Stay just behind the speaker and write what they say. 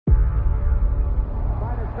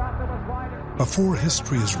Before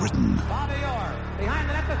history is written,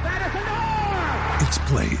 it's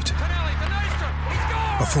played.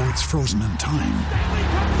 Before it's frozen in time,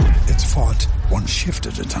 it's fought one shift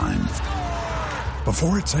at a time.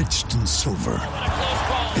 Before it's etched in silver,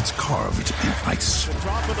 it's carved in ice.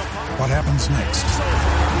 What happens next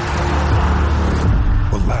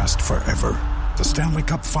will last forever. The Stanley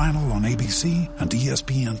Cup Final on ABC and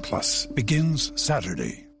ESPN Plus begins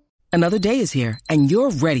Saturday. Another day is here, and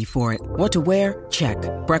you're ready for it. What to wear? Check.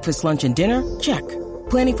 Breakfast, lunch, and dinner? Check.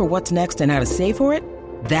 Planning for what's next and how to save for it?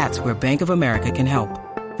 That's where Bank of America can help.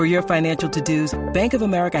 For your financial to-dos, Bank of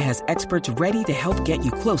America has experts ready to help get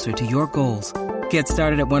you closer to your goals. Get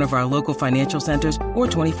started at one of our local financial centers or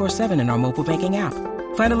 24/7 in our mobile banking app.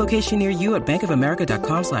 Find a location near you at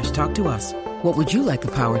bankofamerica.com/talktous. What would you like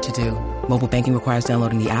the power to do? Mobile banking requires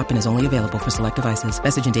downloading the app and is only available for select devices.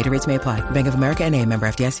 Message and data rates may apply. Bank of America N.A., member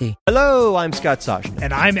FDIC. Hello, I'm Scott Soshnick.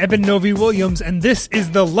 And I'm Eben Novy-Williams, and this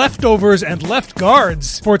is the Leftovers and Left Guards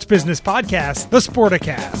Sports Business Podcast, the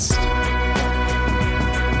Sporticast.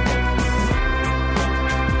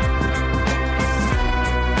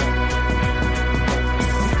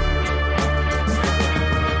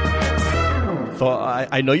 So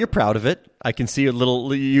I know you're proud of it. I can see a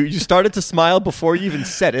little. You started to smile before you even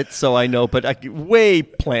said it, so I know. But way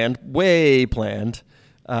planned. Yeah,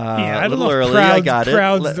 I don't know if I got it.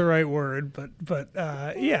 Proud's the right word, but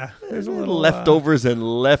yeah, there's a little leftovers and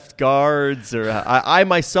left guards. Or I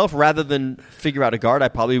myself, rather than figure out a guard, I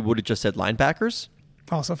probably would have just said linebackers.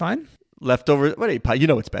 Also fine. Leftovers. You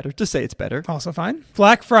know it's better. Just say it's better. Also fine.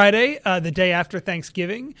 Black Friday, the day after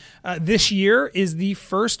Thanksgiving. This year is the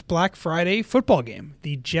first Black Friday football game.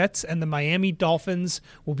 The Jets and the Miami Dolphins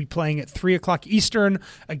will be playing at 3 o'clock Eastern,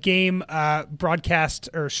 a game broadcast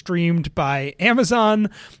or streamed by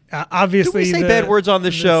Amazon. Obviously, do we say bad words on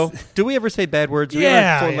this show? Do we ever say bad words?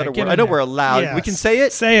 Yeah. Word. I know we're allowed. Yes. We can say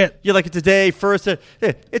it? Say it. You're like today, first.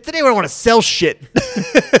 It's today we want to sell shit.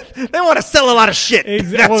 They want to sell a lot of shit.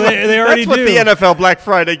 Exactly. They already do. That's what the NFL Black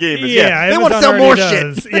Friday game is. Yeah, they want to sell more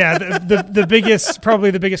shit. Yeah,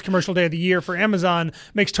 probably the biggest commercial day of the year for Amazon.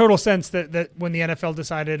 Makes total sense that when the NFL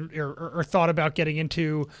decided or thought about getting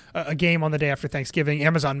into a game on the day after Thanksgiving,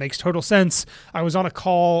 Amazon makes total sense. I was on a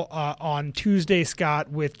call on Tuesday,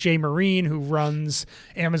 Scott, with Jay Marine, who runs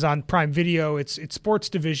Amazon Prime Video, its sports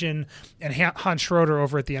division, and Hans Schroeder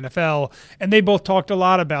over at the NFL, and they both talked a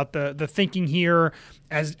lot about the thinking here.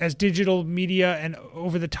 As digital media and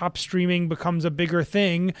over-the-top streaming becomes a bigger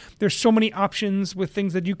thing, there's so many options with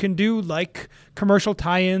things that you can do, like commercial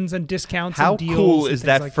tie-ins and discounts and deals. How cool is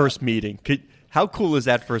that first meeting? How cool is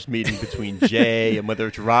that first meeting between Jay and whether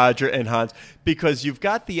it's Roger and Hans? Because you've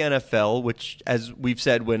got the NFL, which, as we've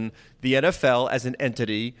said, when the NFL as an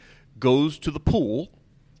entity goes to the pool,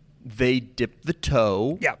 they dip the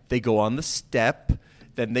toe, they go on the step,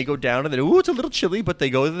 then they go down, and then, it's a little chilly, but they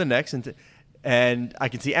go to the next. And I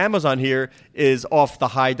can see Amazon here is off the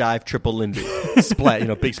high dive triple Lindy,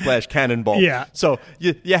 big splash cannonball. Yeah. So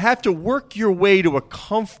you have to work your way to a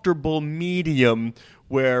comfortable medium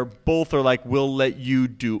where both are like, we'll let you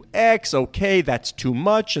do X. Okay, that's too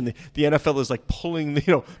much. And the NFL is like pulling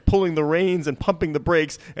the reins and pumping the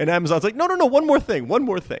brakes. And Amazon's like, no, one more thing.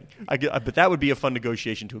 But that would be a fun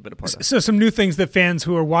negotiation to have been a part of. So some new things that fans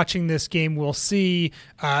who are watching this game will see.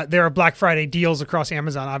 There are Black Friday deals across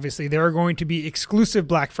Amazon, obviously. There are going to be exclusive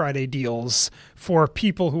Black Friday deals for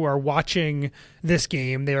people who are watching this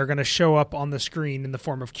game. They are going to show up on the screen in the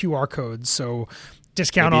form of QR codes. So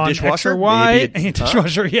discount on X or Y.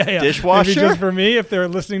 Dishwasher, yeah. Dishwasher? Maybe just for me, if they're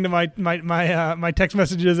listening to my text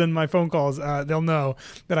messages and my phone calls, they'll know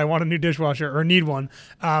that I want a new dishwasher or need one.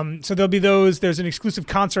 So there'll be those. There's an exclusive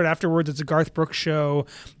concert afterwards. It's a Garth Brooks show.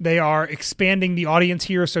 They are expanding the audience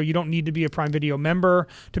here, so you don't need to be a Prime Video member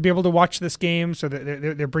to be able to watch this game. So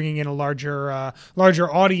they're bringing in a larger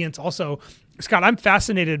audience. Also, Scott, I'm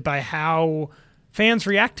fascinated by how fans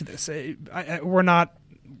react to this.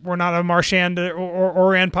 We're not a Marchand or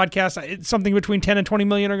Rand podcast. It's something between 10 and 20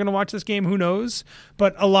 million are going to watch this game. Who knows?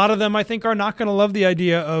 But a lot of them, I think, are not going to love the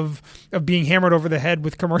idea of being hammered over the head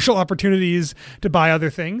with commercial opportunities to buy other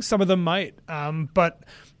things. Some of them might. But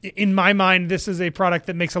in my mind, this is a product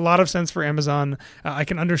that makes a lot of sense for Amazon. I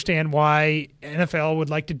can understand why NFL would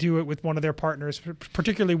like to do it with one of their partners,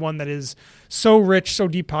 particularly one that is so rich, so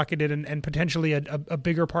deep-pocketed, and potentially a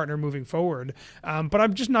bigger partner moving forward. But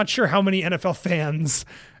I'm just not sure how many NFL fans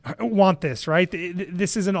want this, right?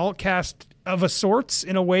 This is an alt-cast of a sorts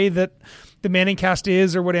in a way that the Manning Cast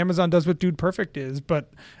is, or what Amazon does with Dude Perfect is.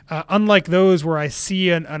 But unlike those where I see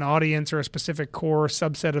an audience or a specific core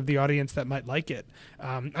subset of the audience that might like it,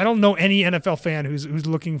 I don't know any NFL fan who's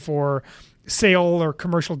looking for sale or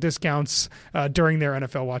commercial discounts during their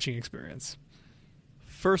NFL watching experience.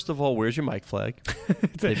 First of all, where's your mic flag?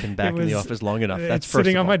 They've been back in the office long enough. That's it's first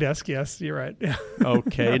sitting of on all. my desk. Yes, you're right.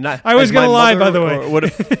 Okay. I was going to lie, by the way.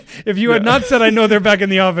 If, if you had not said I know they're back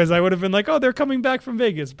in the office, I would have been like, oh, they're coming back from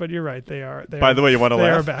Vegas. But you're right. They are. By the way, you want to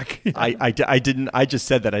laugh? They are back. I didn't. I just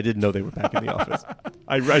said that I didn't know they were back in the office.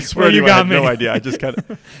 I swear Well, to you I got had me. no idea. I just kind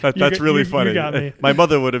of. That's really funny. You got me. My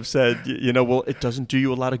mother would have said, well, it doesn't do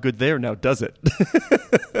you a lot of good there now, does it?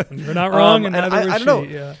 You're not wrong, and neither was I don't she. know.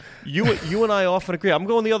 Yeah. You and I often agree. I'm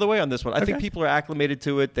going the other way on this one. I think Okay. people are acclimated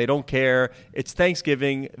to it. They don't care. It's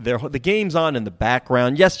Thanksgiving. The game's on in the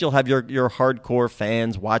background. Yes, you'll have your hardcore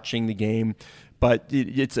fans watching the game, but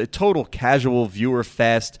it's a total casual viewer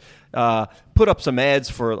fest. Put up some ads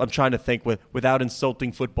for. I'm trying to think without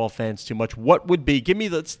insulting football fans too much. What would be? Give me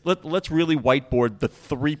let's really whiteboard the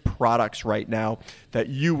 3 products right now that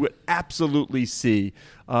you would absolutely see.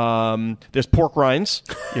 There's pork rinds.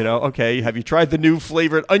 Okay. Have you tried the new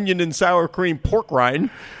flavored onion and sour cream pork rind?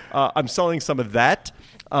 I'm selling some of that.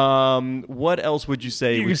 What else would you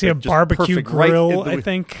say? You can see a barbecue grill, I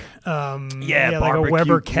think. Like a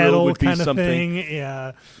Weber kettle kind of thing.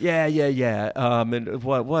 Yeah. And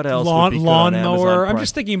what else? Lawn would be good on Amazon mower. I'm Prime?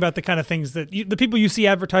 just thinking about the kind of things that the people you see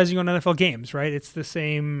advertising on NFL games, right? It's the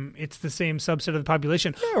same subset of the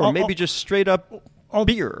population. Yeah, or maybe just straight up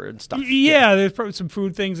beer and stuff. Yeah, there's probably some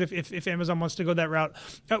food things if Amazon wants to go that route.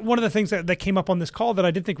 One of the things that came up on this call that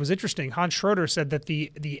I did think was interesting, Hans Schroeder said that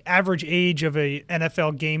the average age of a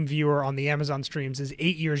NFL game viewer on the Amazon streams is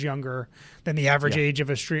 8 years younger than the average age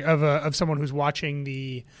of of someone who's watching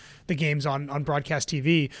the games on broadcast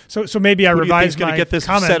TV. So maybe I revised my get this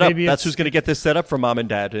comment. set up? Maybe That's who's going to get this set up for mom and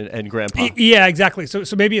dad and grandpa. Yeah, exactly.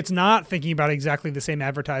 So maybe it's not thinking about exactly the same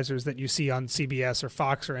advertisers that you see on CBS or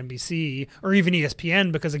Fox or NBC or even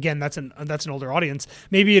ESPN, because again, that's an older audience.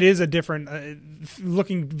 Maybe it is a different,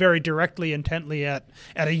 looking very directly, intently at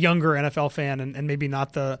a younger NFL fan, and maybe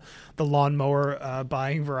not the lawnmower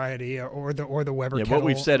buying variety or the Weber kettle. What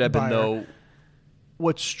we've said, Eben, buyer. though,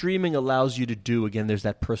 what streaming allows you to do, again, there's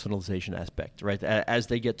that personalization aspect, right? As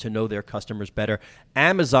they get to know their customers better,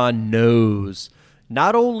 Amazon knows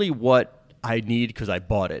not only what I need because I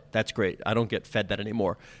bought it. That's great. I don't get fed that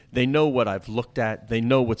anymore. They know what I've looked at. They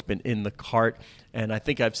know what's been in the cart. And I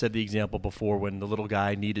think I've said the example before when the little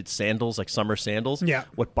guy needed sandals, like summer sandals. Yeah.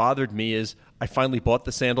 What bothered me is I finally bought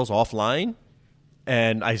the sandals offline,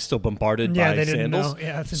 and I still bombarded by they didn't sandals. know.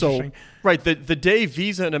 Yeah, that's so, interesting. Right, the day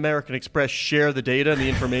Visa and American Express share the data and the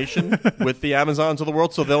information with the Amazons of the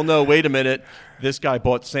world, so they'll know, wait a minute, this guy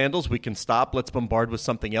bought sandals, we can stop, let's bombard with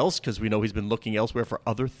something else because we know he's been looking elsewhere for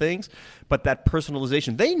other things. But that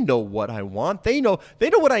personalization, they know what I want. They know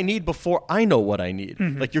what I need before I know what I need.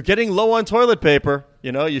 Mm-hmm. Like, you're getting low on toilet paper,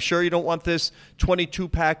 you sure you don't want this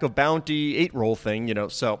 22-pack of Bounty 8-roll thing,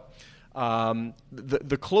 so...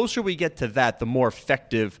 the closer we get to that, the more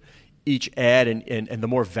effective each ad and the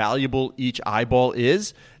more valuable each eyeball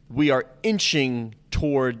is. We are inching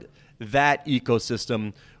toward that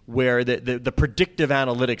ecosystem where the predictive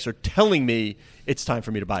analytics are telling me it's time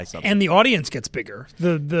for me to buy something. And the audience gets bigger.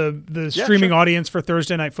 The streaming audience for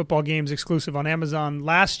Thursday Night Football games exclusive on Amazon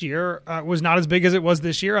last year was not as big as it was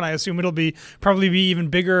this year, and I assume it'll probably be even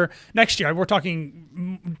bigger next year. We're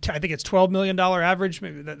talking, I think it's $12 million average.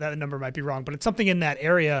 Maybe that number might be wrong, but it's something in that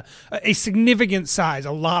area. A significant size.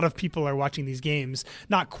 A lot of people are watching these games.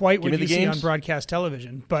 Not quite what you see on broadcast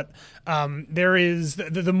television, but there is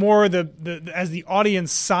the more as the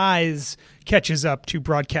audience size catches up to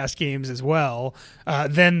broadcast games as well,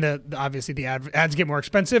 then obviously the ads get more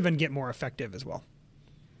expensive and get more effective as well.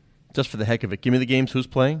 Just for the heck of it, give me the games. Who's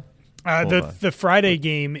playing? The Friday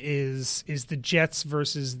game is the Jets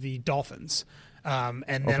versus the Dolphins. And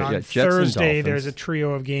then on Thursday, there's a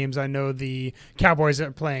trio of games. I know the Cowboys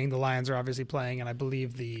are playing, the Lions are obviously playing, and I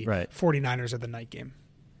believe the 49ers are the night game.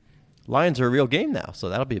 Lions are a real game now, so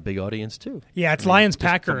that'll be a big audience too. Yeah, it's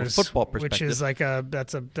Lions-Packers, football perspective, which is like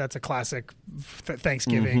that's a classic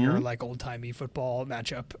Thanksgiving or like old-timey football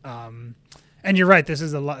matchup. And you're right, this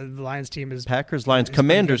is the Lions team is Packers, Lions,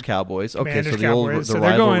 Commanders, Cowboys. Okay, so the Cowboys. old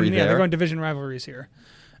rivalry there. They're going division rivalries here.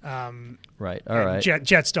 Right. All right.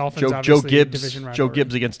 Jets, Dolphins. Obviously, division rivalry. Joe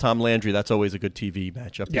Gibbs against Tom Landry. That's always a good TV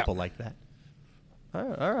matchup. People like that.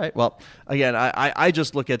 All right. Well, again, I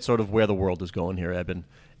just look at sort of where the world is going here, Eben.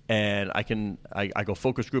 And I go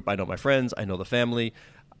focus group. I know my friends. I know the family.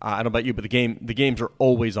 I don't know about you, but the games are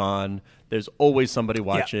always on. There's always somebody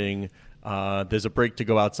watching. There's a break to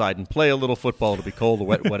go outside and play a little football. It'll be cold or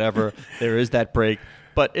wet, whatever. There is that break.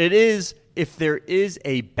 But it is, if there is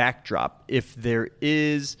a backdrop, if there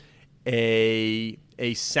is a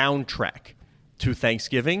soundtrack to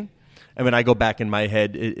Thanksgiving, I mean, I go back in my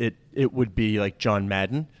head, it would be like John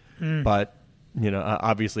Madden, but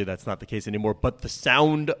obviously that's not the case anymore. But the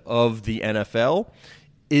sound of the NFL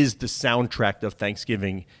is the soundtrack of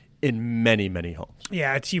Thanksgiving in many, many homes.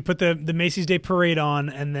 Yeah, you put the Macy's Day Parade on,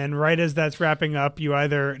 and then right as that's wrapping up, you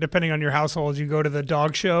either, depending on your household, you go to the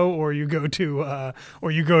dog show or you go to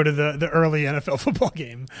the early NFL football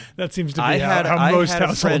game. That seems to be how most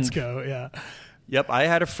households go. Yeah. Yep, I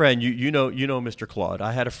had a friend. You know, Mr. Claude.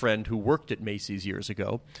 I had a friend who worked at Macy's years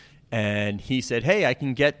ago, and he said, "Hey, I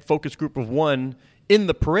can get focus group of one in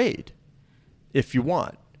the parade if you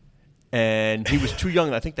want." And he was too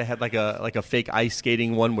young. I think they had like a fake ice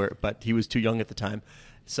skating one but he was too young at the time.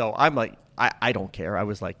 So I'm like, I don't care. I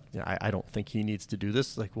was like, I don't think he needs to do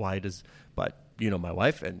this. Like, why does? But my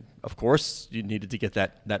wife, and of course you needed to get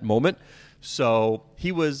that moment. So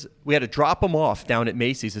we had to drop him off down at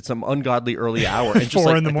Macy's at some ungodly early hour. And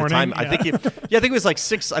 4 in the morning. Time, yeah. I think it was like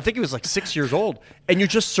 6. I think he was like 6 years old. And you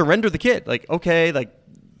just surrender the kid. Like, okay, like.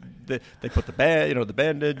 They put the band,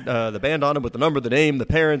 the band on him with the number, the name, the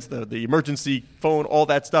parents, the emergency phone, all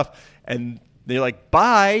that stuff, and they're like,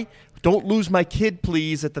 "Bye, don't lose my kid,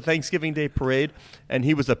 please." At the Thanksgiving Day Parade, and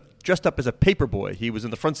he was dressed up as a paper boy. He was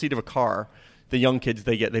in the front seat of a car. The young kids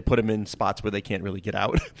they put him in spots where they can't really get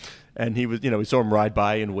out, and he was we saw him ride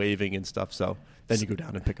by and waving and stuff. So. Then you go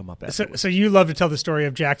down and pick him up afterwards. So you love to tell the story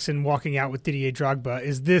of Jackson walking out with Didier Drogba.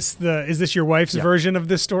 Is this your wife's version of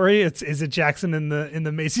this story? Is it Jackson in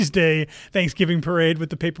the Macy's Day Thanksgiving Parade with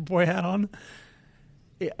the paperboy hat on?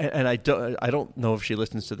 And I don't know if she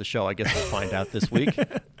listens to the show. I guess we'll find out this week.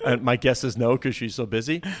 And my guess is no, because she's so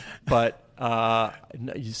busy. But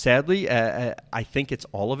sadly, I think it's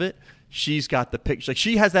all of it. She's got the picture. Like,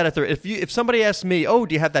 she has that at the. If somebody asks me, "Oh,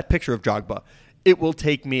 do you have that picture of Drogba?" It will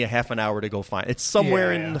take me a half an hour to go find it. It's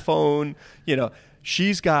somewhere in the phone.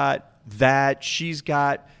 She's got that. She's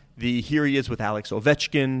got here he is with Alex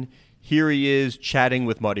Ovechkin. Here he is chatting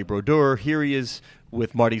with Marty Brodeur. Here he is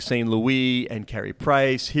with Marty St. Louis and Carey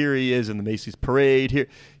Price. Here he is in the Macy's Parade. Here,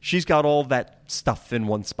 she's got all that stuff in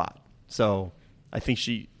one spot. So I think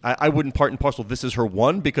I wouldn't part and parcel. This is her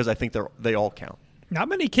one, because I think they all count. Not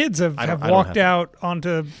many kids have walked out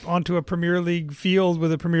onto a Premier League field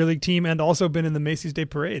with a Premier League team and also been in the Macy's Day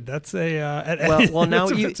Parade. That's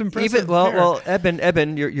that's impressive.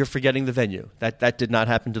 Eben, you're forgetting the venue. That did not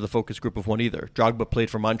happen to the focus group of one either. Drogba played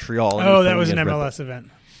for Montreal. And that was an MLS event.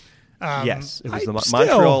 Yes, it was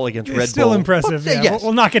Montreal against Red Bull. Still impressive. Well, yes.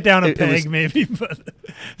 We'll knock it down a peg, maybe. But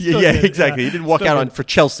exactly. He didn't walk out for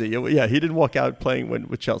Chelsea. He didn't walk out playing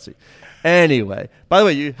with Chelsea. Anyway, by the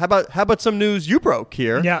way, how about some news you broke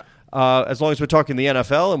here? Yeah. As long as we're talking the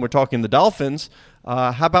NFL and we're talking the Dolphins,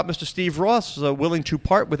 how about Mr. Steve Ross willing to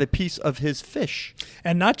part with a piece of his fish?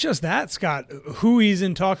 And not just that, Scott, who he's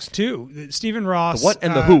in talks to. Stephen Ross. The what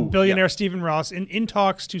and the who? Billionaire Stephen Ross in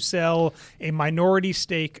talks to sell a minority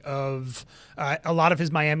stake of a lot of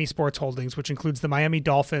his Miami sports holdings, which includes the Miami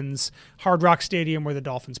Dolphins, Hard Rock Stadium where the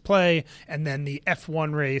Dolphins play, and then the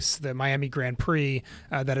F1 race, the Miami Grand Prix,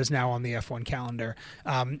 that is now on the F1 calendar.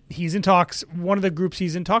 He's in talks. One of the groups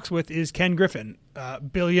he's in talks with is Ken Griffin,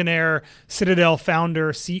 billionaire, Citadel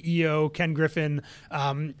founder, CEO Ken Griffin,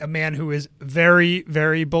 a man who is very,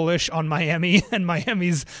 very bullish on Miami and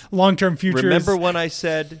Miami's long-term future. Remember when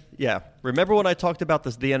I talked about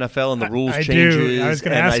the NFL and the rules changes?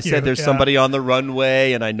 Do. I said there's somebody on the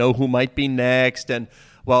runway, and I know who might be next. And,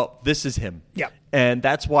 well, this is him. Yeah. And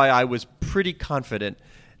that's why I was pretty confident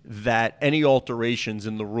that any alterations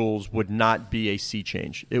in the rules would not be a sea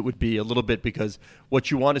change. It would be a little bit, because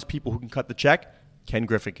what you want is people who can cut the check. Ken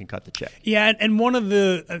Griffin can cut the check. Yeah, and one of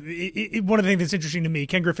the things that's interesting to me,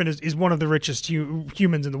 Ken Griffin is one of the richest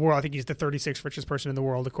humans in the world. I think he's the 36th richest person in the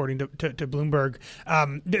world, according to Bloomberg.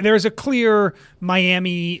 There's a clear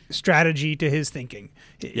Miami strategy to his thinking.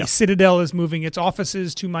 Yep. Citadel is moving its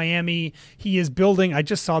offices to Miami. He is building, I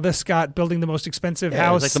just saw this, Scott, building the most expensive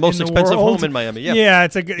house like the most expensive home in Miami. Yep. Yeah,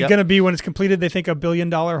 it's going to be, when it's completed, they think $1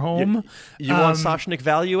 billion home. You want Soshnik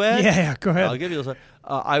value add? Yeah, go ahead. I'll give you those.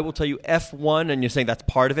 I will tell you F1, and you're saying that's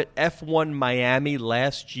part of it. F1 Miami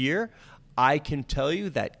last year, I can tell you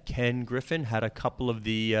that Ken Griffin had a couple of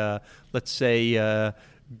the,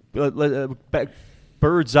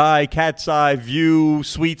 bird's eye, cat's eye view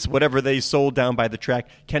suites, whatever they sold down by the track.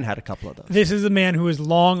 Ken had a couple of those. This is a man who is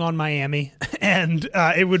long on Miami, and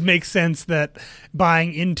it would make sense that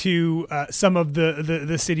buying into some of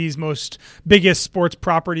the city's most biggest sports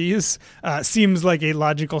properties seems like a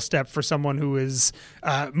logical step for someone who is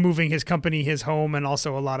moving his company, his home, and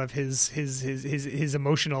also a lot of his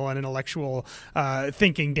emotional and intellectual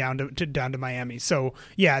thinking down to Miami. So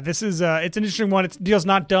yeah, this is it's an interesting one. Deal's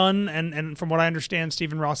not done, and from what I understand,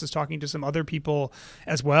 Stephen Ross is talking to some other people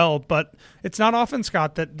as well. But it's not often,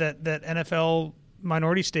 Scott, that NFL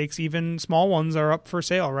minority stakes, even small ones, are up for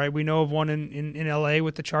sale, right? We know of one in LA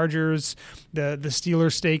with the Chargers. The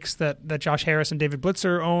Steelers stakes that Josh Harris and David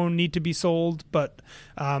Blitzer own need to be sold, but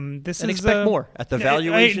this and is expect more at the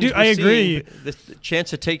valuations. I agree. The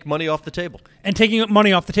chance to take money off the table. And taking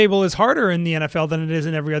money off the table is harder in the NFL than it is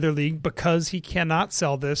in every other league because he cannot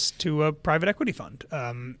sell this to a private equity fund.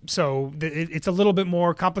 So it's a little bit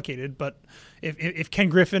more complicated, but if Ken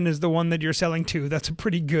Griffin is the one that you're selling to, that's a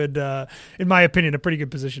pretty good, in my opinion, a pretty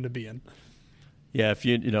good position to be in. Yeah, if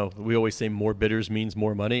we always say more bidders means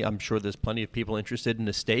more money. I'm sure there's plenty of people interested in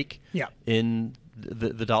a stake in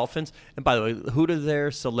the Dolphins. And by the way, who do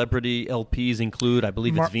their celebrity LPs include? I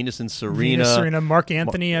believe it's Venus and Serena. Mark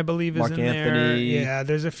Anthony, I believe, is in there. Yeah,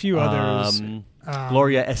 there's a few others.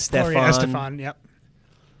 Gloria Estefan. Yep.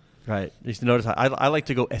 Right. You should notice I like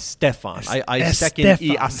to go Estefan. I second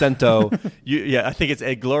E acento. I think it's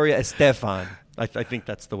Gloria Estefan. I think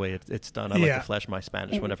that's the way it's done. I like to flash my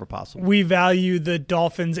Spanish whenever possible. We value the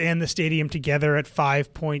Dolphins and the stadium together at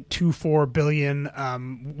 $5.24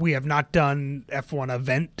 billion. We have not done F1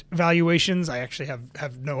 event valuations. I actually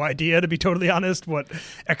have no idea, to be totally honest, what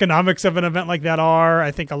economics of an event like that are.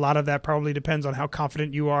 I think a lot of that probably depends on how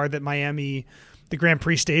confident you are that the Grand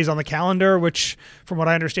Prix stays on the calendar, which, from what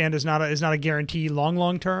I understand, is not a guarantee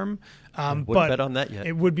long term. Wouldn't bet on that yet.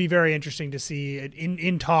 It would be very interesting to see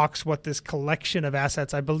in talks what this collection of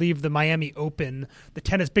assets. I believe the Miami Open,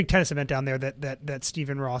 the big tennis event down there that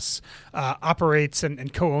Stephen Ross operates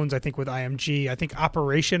and co-owns, I think, with IMG. I think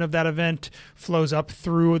operation of that event flows up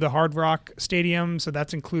through the Hard Rock Stadium, so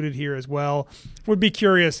that's included here as well. Would be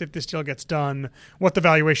curious if this deal gets done, what the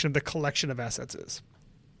valuation of the collection of assets is.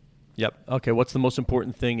 Yep. Okay, what's the most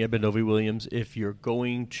important thing, Eben Novy-Williams, if you're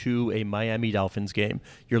going to a Miami Dolphins game?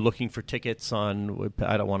 You're looking for tickets on,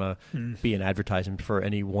 I don't want to be an advertisement for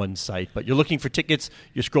any one site, but you're looking for tickets,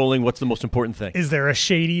 you're scrolling, what's the most important thing? Is there a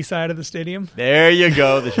shady side of the stadium? There you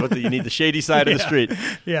go. You need the shady side of the street.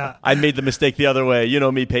 Yeah. I made the mistake the other way. You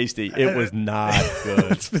know me, Pasty. It was not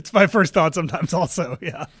good. It's my first thought sometimes also,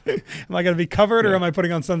 yeah. Am I going to be covered or am I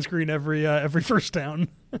putting on sunscreen every first down?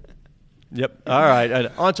 Yep. All right.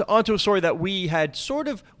 On to a story that we had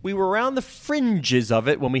we were around the fringes of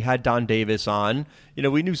it when we had Don Davis on.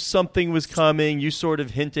 We knew something was coming. You sort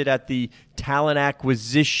of hinted at the talent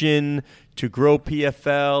acquisition to grow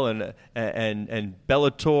PFL, and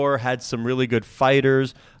Bellator had some really good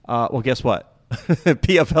fighters. Well, guess what?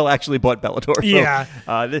 PFL actually bought Bellator. So, yeah.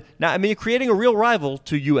 Now, you're creating a real rival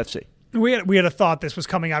to UFC. We had a thought this was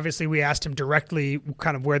coming. Obviously, we asked him directly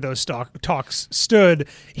kind of where those talks stood.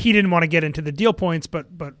 He didn't want to get into the deal points, but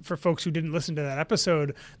for folks who didn't listen to that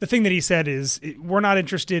episode, the thing that he said is we're not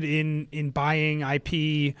interested in buying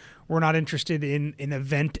IP. We're not interested in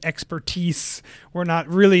event expertise. We're not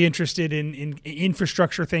really interested in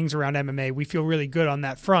infrastructure things around MMA. We feel really good on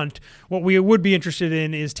that front. What we would be interested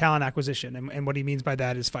in is talent acquisition, and what he means by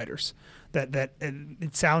that is fighters. That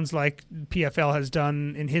it sounds like PFL has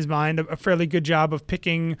done, in his mind, a fairly good job of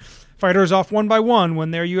picking fighters off one by one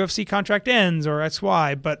when their UFC contract ends or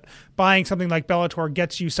XY, but buying something like Bellator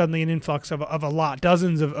gets you suddenly an influx of a lot,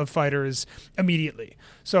 dozens of fighters immediately.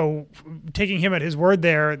 So taking him at his word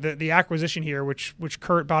there, the acquisition here, which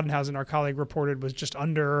Kurt Badenhausen, our colleague, reported was just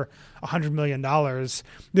under $100 million.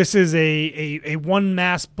 This is a one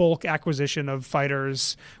mass bulk acquisition of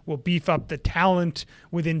fighters, will beef up the talent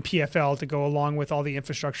within PFL to go along with all the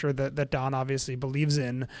infrastructure that Don obviously believes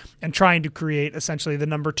in, and trying to create essentially the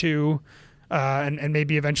number two and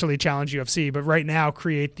maybe eventually challenge UFC, but right now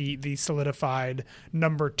create the solidified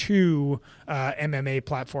number two MMA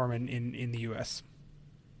platform in the U.S.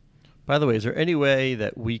 By the way, is there any way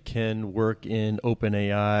that we can work in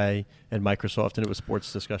OpenAI and Microsoft into a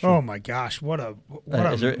sports discussion? Oh my gosh, what a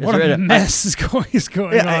mess is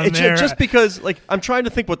going on there. Just because, I'm trying to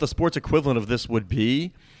think what the sports equivalent of this would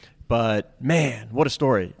be, but man, what a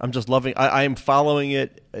story! I'm just loving. I am following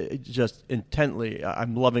it just intently.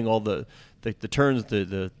 I'm loving all the turns,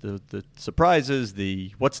 the surprises,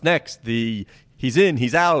 the what's next, the he's in,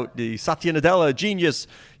 he's out. Satya Nadella, genius.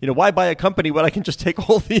 Why buy a company when I can just take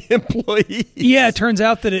all the employees? Yeah, it turns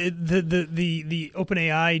out that the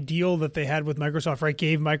OpenAI deal that they had with Microsoft, right,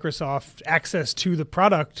 gave Microsoft access to the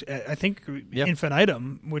product, I think,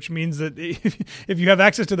 infinitum, which means that if you have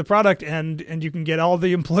access to the product and you can get all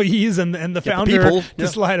the employees and the founder to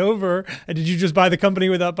slide over, and did you just buy the company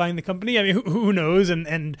without buying the company? I mean, who knows?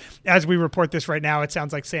 And as we report this right now, it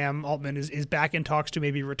sounds like Sam Altman is back in talks to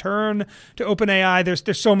maybe return to OpenAI.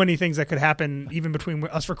 There's so many things that could happen even between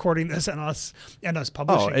us recording this and us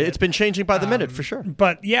publishing it. It's been changing by the minute for sure.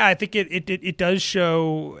 But yeah, I think it does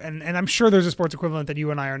show, and I'm sure there's a sports equivalent that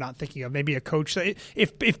you and I are not thinking of. Maybe a coach.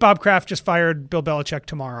 If Bob Kraft just fired Bill Belichick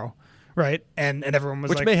tomorrow, right? And everyone was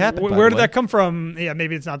which like, may happen. Where did that come from? Yeah,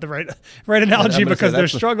 maybe it's not the right analogy because they're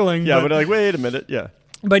struggling. Yeah, but like, wait a minute. Yeah.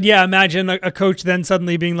 But yeah, imagine a coach then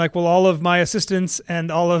suddenly being like, well, all of my assistants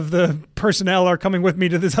and all of the personnel are coming with me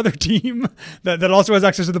to this other team that also has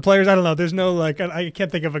access to the players. I don't know. There's no I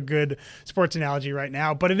can't think of a good sports analogy right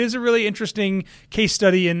now. But it is a really interesting case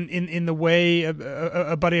study in the way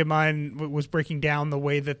a buddy of mine was breaking down the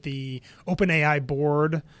way that the OpenAI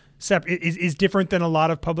board is different than a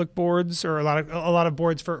lot of public boards or a lot of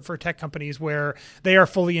boards for tech companies where they are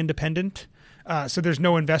fully independent. So there's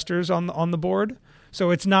no investors on the board. So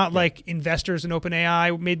it's not like investors in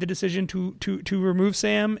OpenAI made the decision to remove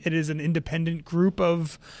Sam. It is an independent group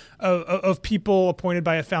of people appointed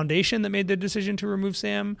by a foundation that made the decision to remove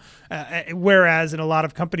Sam. Whereas in a lot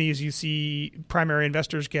of companies, you see primary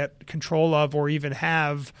investors get control of or even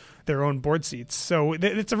have their own board seats. So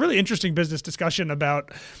it's a really interesting business discussion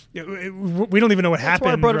about. We don't even know what happened.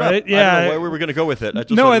 Why I brought it right? up. Yeah, I don't know where we were going to go with it.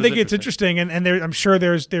 I think it's interesting, and I'm sure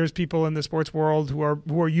there's people in the sports world who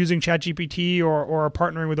are using ChatGPT or are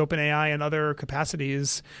partnering with OpenAI in other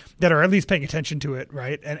capacities that are at least paying attention to it,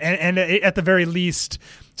 right? And at the very least,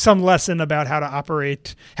 some lesson about how to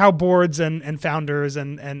operate, how boards and founders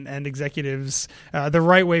and executives, the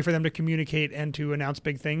right way for them to communicate and to announce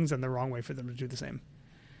big things, and the wrong way for them to do the same.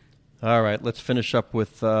 All right, let's finish up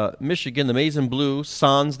with Michigan, the Maize and Blue,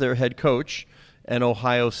 sans their head coach, and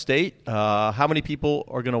Ohio State. How many people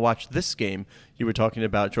are going to watch this game? You were talking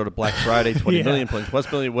about Jordan Black Friday, 20 million,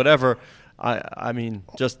 plus million, whatever. I mean,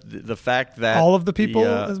 just the fact that all of the people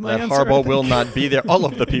is my that answer, Harbaugh will not be there. All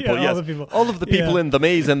of the people, yes, all of the people in the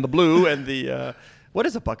maize and the blue and the. What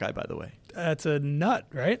is a Buckeye, by the way? It's a nut,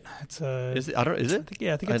 right? It's a. Is it? Is it?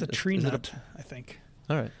 I think it's a tree nut. I think.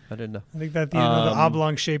 All right, I didn't know. I think that the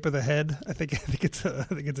oblong shape of the head. I think it's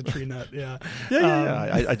a tree nut. Yeah.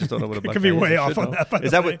 Yeah. I just don't know what a Buckeye could be way is. off on that.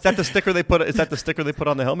 Is that the sticker they put? Is that the sticker they put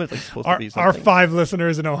on the helmet? Like supposed to be something? Our 5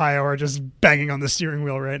 listeners in Ohio are just banging on the steering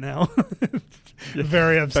wheel right now.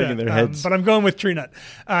 Very upset. Banging their heads. But I'm going with tree nut.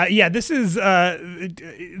 This is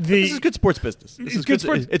this is good sports business. This is good.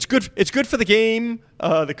 It's good. It's good for the game.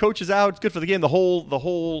 The coach is out. It's good for the game. The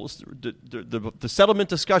settlement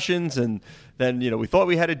discussions, and then we thought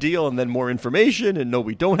we had a deal, and then more information, and no,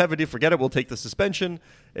 we don't have a deal. Forget it. We'll take the suspension.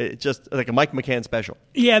 It's just like a Mike McCann special.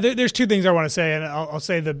 Yeah, there's 2 things I want to say, and I'll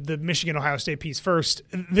say the Michigan-Ohio State piece first.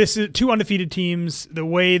 This is 2 undefeated teams. The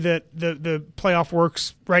way that the playoff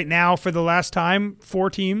works right now for the last time, 4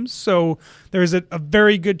 teams. So there is a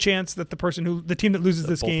very good chance that the team that loses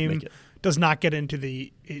this game does not get into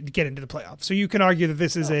the playoffs. So you can argue that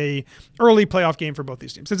this is a early playoff game for both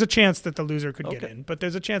these teams. There's a chance that the loser could get in, but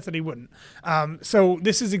there's a chance that he wouldn't. So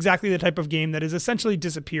this is exactly the type of game that is essentially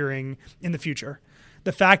disappearing in the future.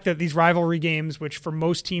 The fact that these rivalry games, which for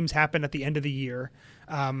most teams happen at the end of the year,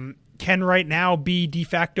 can right now be de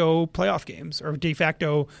facto playoff games or de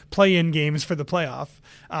facto play-in games for the playoff,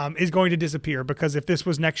 is going to disappear, because if this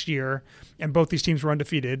was next year and both these teams were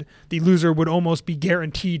undefeated, the loser would almost be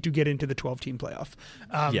guaranteed to get into the 12-team playoff.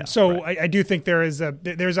 I do think there's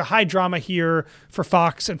a high drama here for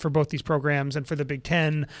Fox and for both these programs and for the Big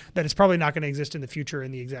Ten that is probably not going to exist in the future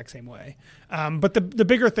in the exact same way. But the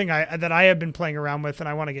bigger thing that I have been playing around with, and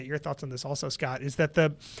I want to get your thoughts on this also, Scott, is that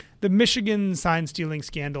the Michigan sign stealing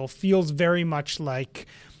scandal feels very much like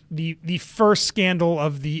the first scandal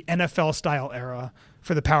of the NFL style era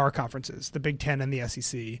for the power conferences, the Big Ten and the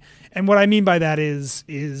SEC. And what I mean by that is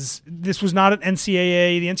this was not an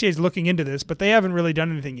NCAA. The NCAA is looking into this, but they haven't really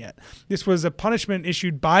done anything yet. This was a punishment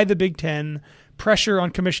issued by the Big Ten, pressure on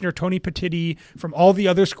Commissioner Tony Petitti from all the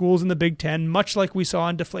other schools in the Big Ten, much like we saw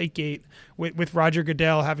in Deflategate with Roger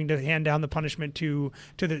Goodell having to hand down the punishment to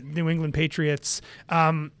the New England Patriots.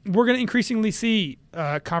 We're going to increasingly see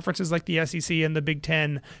conferences like the SEC and the Big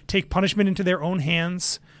Ten take punishment into their own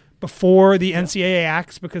hands, before the NCAA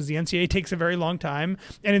acts, because the NCAA takes a very long time.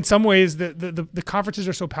 And in some ways, the conferences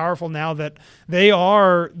are so powerful now that they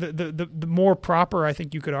are the more proper, I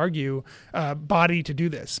think you could argue, body to do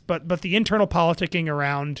this. But the internal politicking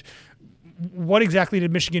around what exactly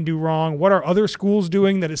did Michigan do wrong? What are other schools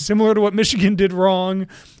doing that is similar to what Michigan did wrong?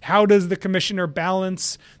 How does the commissioner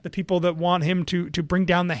balance the people that want him to bring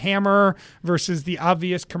down the hammer versus the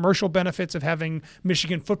obvious commercial benefits of having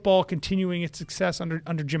Michigan football continuing its success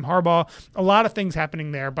under Jim Harbaugh? A lot of things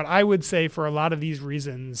happening there, but I would say for a lot of these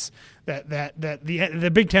reasons that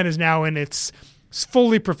the Big Ten is now in its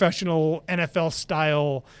fully professional NFL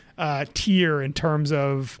style tier in terms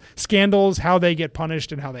of scandals, how they get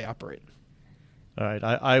punished, and how they operate. All right,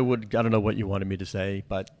 I don't know what you wanted me to say,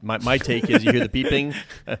 but my take is you hear the beeping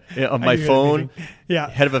on my phone. Yeah.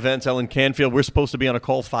 Head of events, Ellen Canfield. We're supposed to be on a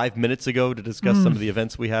call 5 minutes ago to discuss some of the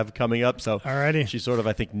events we have coming up. So alrighty. She sort of,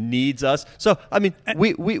 I think, needs us. So, I mean,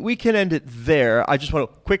 we can end it there. I just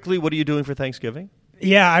want to quickly, what are you doing for Thanksgiving?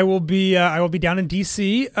 Yeah, I will be down in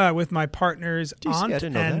D.C. With my partner's aunt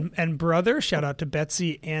and brother. Shout out to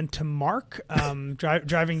Betsy and to Mark.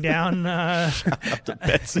 Driving down. Shout out to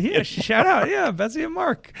Betsy. Yeah, shout out. Yeah, Betsy and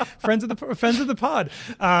Mark, friends of the pod.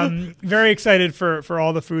 Very excited for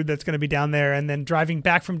all the food that's going to be down there, and then driving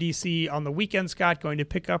back from D.C. on the weekend. Scott, going to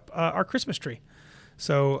pick up our Christmas tree.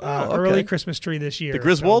 So early Christmas tree this year. The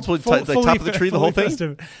Griswolds would the top of the tree, the whole thing?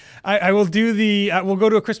 Festive. I will do we'll go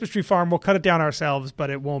to a Christmas tree farm. We'll cut it down ourselves, but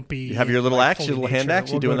it won't be. You have your little axe, your little hand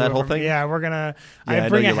axe? You doing that whole thing? Yeah, we're going to. I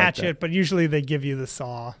bring a hatchet, but usually they give you the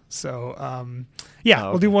saw. So,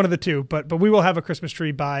 we'll do one of the two. But we will have a Christmas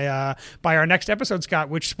tree by our next episode, Scott,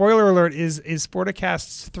 which, spoiler alert, is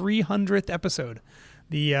Sporticast's 300th episode.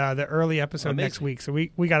 The early episode next week, so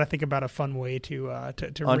we got to think about a fun way to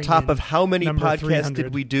on top of how many podcasts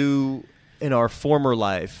did we do in our former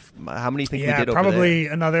life? How many think we did over there? Probably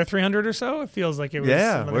another 300 or so. It feels like it was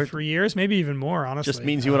another 3 years, maybe even more. Honestly, just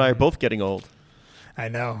means you and I are both getting old. I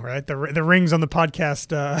know, right? The rings on the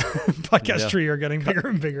podcast tree are getting bigger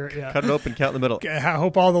and bigger. Yeah. Cut it open, count in the middle. I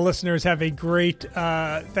hope all the listeners have a great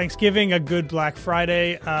Thanksgiving, a good Black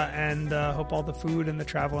Friday, and hope all the food and the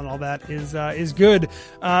travel and all that is good.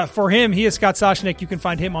 For him, he is Scott Soshnick. You can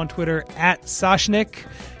find him on Twitter at Soshnick.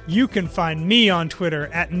 You can find me on Twitter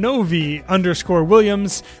at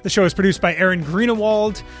Novi_Williams. The show is produced by Aaron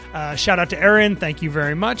Greenewald. Shout out to Aaron. Thank you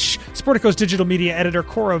very much. Sportico's digital media editor,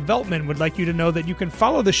 Cora Veltman, would like you to know that you can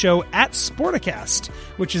follow the show at Sporticast,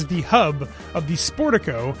 which is the hub of the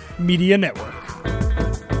Sportico Media Network.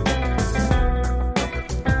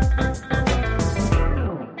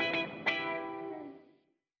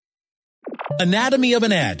 Anatomy of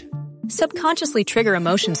an ad. Subconsciously trigger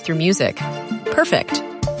emotions through music. Perfect.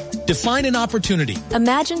 Define an opportunity.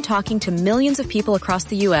 Imagine talking to millions of people across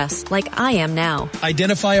the U.S. like I am now.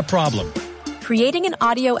 Identify a problem. Creating an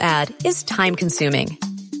audio ad is time-consuming.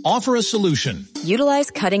 Offer a solution. Utilize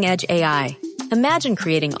cutting-edge AI. Imagine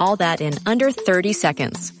creating all that in under 30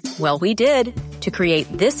 seconds. Well, we did to create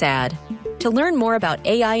this ad. To learn more about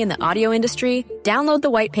AI in the audio industry, download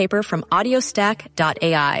the white paper from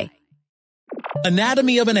audiostack.ai.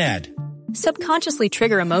 Anatomy of an ad. Subconsciously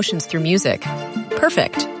trigger emotions through music.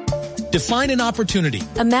 Perfect. Define an opportunity.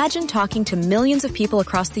 Imagine talking to millions of people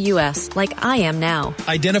across the U.S. like I am now.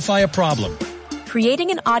 Identify a problem.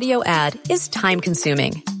 Creating an audio ad is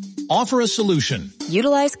time-consuming. Offer a solution.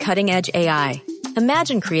 Utilize cutting-edge AI.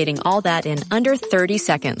 Imagine creating all that in under 30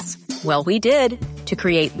 seconds. Well, we did to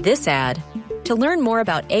create this ad. To learn more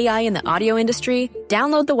about AI in the audio industry,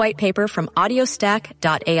 download the white paper from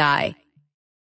audiostack.ai.